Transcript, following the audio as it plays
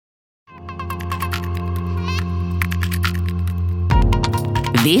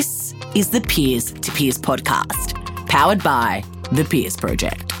This is the Peers to Peers podcast, powered by the Peers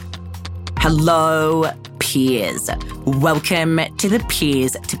Project. Hello, peers. Welcome to the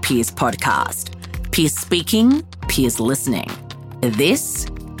Peers to Peers podcast. Peers speaking, peers listening. This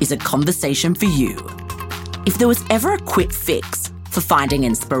is a conversation for you. If there was ever a quick fix for finding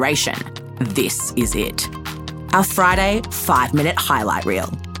inspiration, this is it. Our Friday 5-minute highlight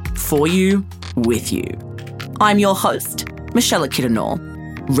reel. For you, with you. I'm your host, Michelle Kiddenall.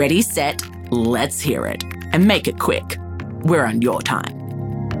 Ready, set, let's hear it. And make it quick. We're on your time.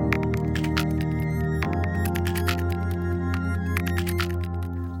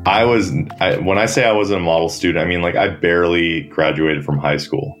 When I say I wasn't a model student, I mean, I barely graduated from high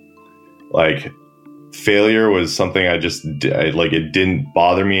school. Failure was something it didn't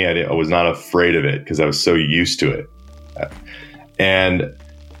bother me. I was not afraid of it because I was so used to it. And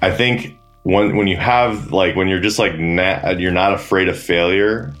I think when you have, when you're just you're not afraid of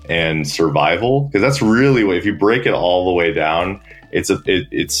failure and survival, because that's really what, if you break it all the way down, it's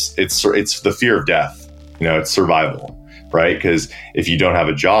the fear of death. It's survival. Right? Because if you don't have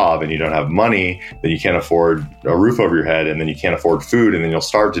a job and you don't have money, then you can't afford a roof over your head, and then you can't afford food, and then you'll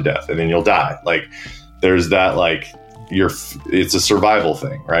starve to death, and then you'll die. There's that, it's a survival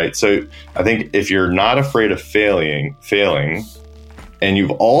thing, right? So I think if you're not afraid of failing, and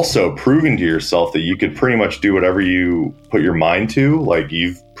you've also proven to yourself that you could pretty much do whatever you put your mind to,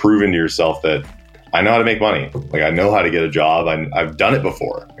 you've proven to yourself that I know how to make money. I know how to get a job. I've done it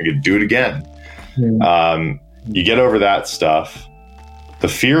before. I could do it again. You get over that stuff. The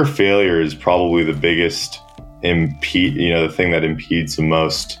fear of failure is probably the biggest the thing that impedes the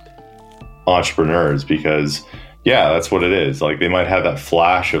most entrepreneurs, because that's what it is. They might have that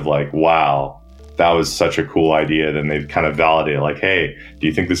flash of wow, that was such a cool idea. Then they kind of validate hey, do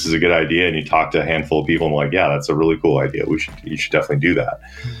you think this is a good idea? And you talk to a handful of people and yeah, that's a really cool idea. You should definitely do that.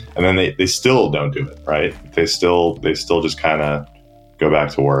 And then they still don't do it, right? They still just kind of go back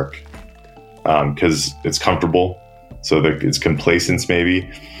to work. Because it's comfortable, so that it's complacence. Maybe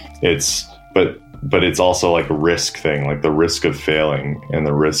but it's also a risk thing, the risk of failing and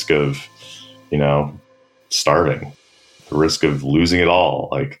the risk of, starving, the risk of losing it all.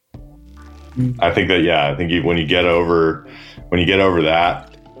 I think that, when you get over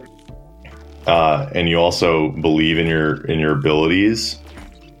that, and you also believe in your abilities,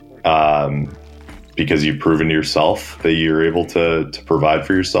 because you've proven to yourself that you're able to provide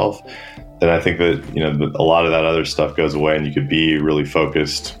for yourself, then I think that, a lot of that other stuff goes away, and you could be a really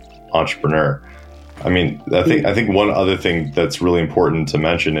focused entrepreneur. I mean, I think one other thing that's really important to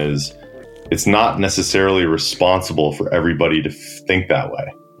mention is it's not necessarily responsible for everybody to think that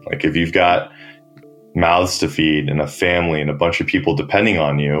way. If you've got mouths to feed and a family and a bunch of people depending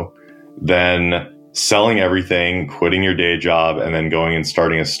on you, then selling everything, quitting your day job, and then going and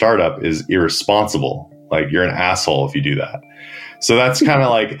starting a startup is irresponsible. You're an asshole if you do that. So that's kind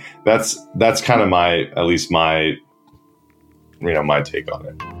of that's kind of my take on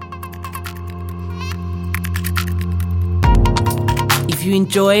it. If you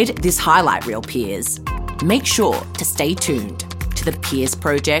enjoyed this highlight reel, peers, make sure to stay tuned to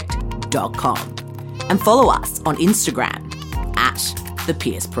thepeersproject.com and follow us on Instagram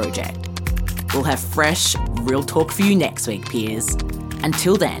 @thepeersproject. We'll have fresh, real talk for you next week, peers.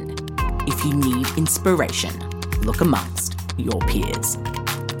 Until then, if you need inspiration, look amongst your peers.